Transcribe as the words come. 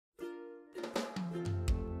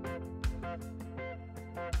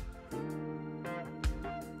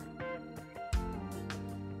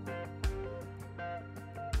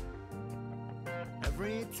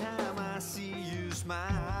Every time I see you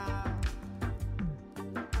smile,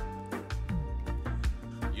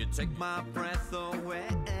 you take my breath away.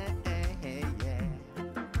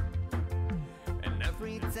 And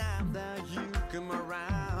every time that you come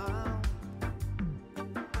around,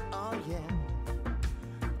 oh yeah,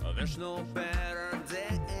 there's no better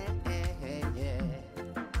day.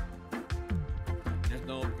 There's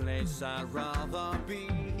no place I'd rather be.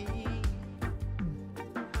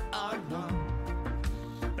 Oh no,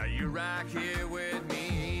 that you're right here with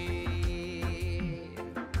me.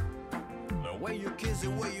 The way you kiss, the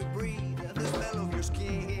way you breathe, the smell of your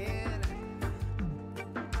skin.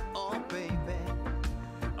 Oh baby,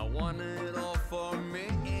 I want it all for me.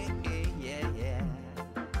 Yeah, yeah.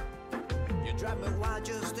 You drive me wild,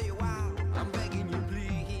 just stay a while. I'm begging you,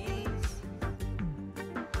 please.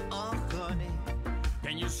 Oh honey,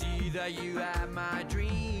 can you see that you are my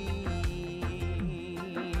dream?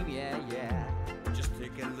 Yeah, yeah. Just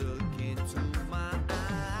take a look into my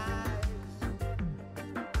eyes.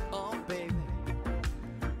 Oh baby,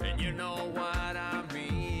 and you know what I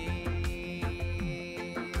mean.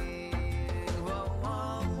 Whoa,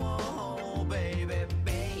 whoa, whoa, baby,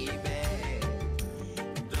 baby.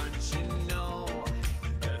 Don't you know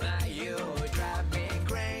that you drive me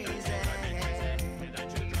crazy?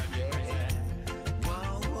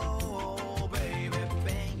 Whoa, whoa, baby,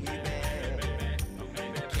 baby.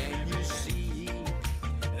 Can you see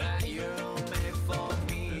that you're made for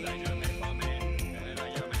me? Yeah.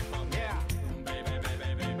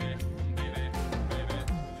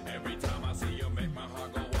 Every time I see you make my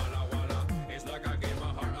heart go walla walla. It's like I gave my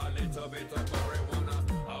heart a little bit of marijuana.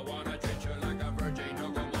 I wanna treat you like a virgin,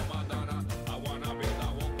 no como Madonna. I wanna be la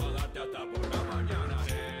one para darte hasta por la mañana.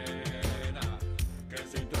 Nena, que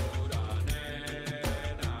cintura,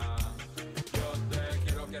 nena. Yo te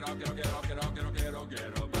quiero, quiero, quiero, quiero, quiero, quiero, quiero,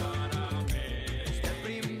 quiero para mí. El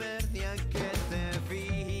primer día que te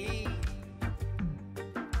vi,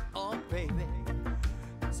 oh baby,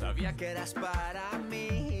 sabía que eras para mí.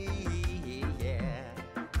 Yeah.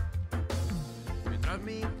 Mientras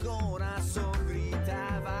mi corazón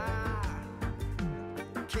gritaba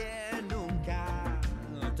que nunca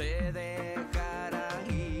te dejara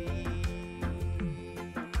ir.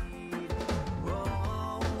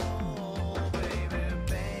 Oh, oh, baby,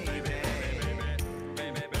 baby.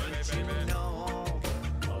 Don't you know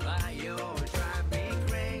that you drive me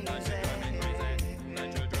crazy?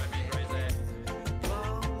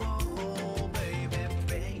 Oh, oh, baby,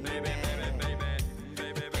 baby.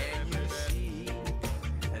 Can you see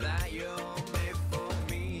that you're made for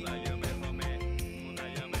me?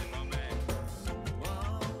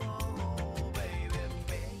 Oh, oh, baby,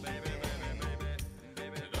 baby.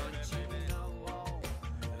 Don't you know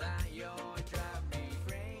that you drive me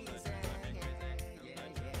crazy? Yeah,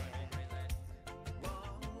 yeah. Oh,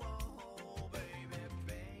 oh, baby,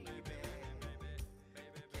 baby.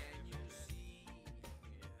 Can you see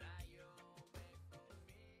that you're made for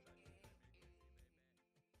me?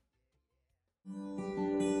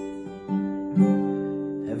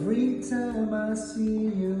 Every time I see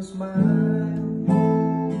you smile,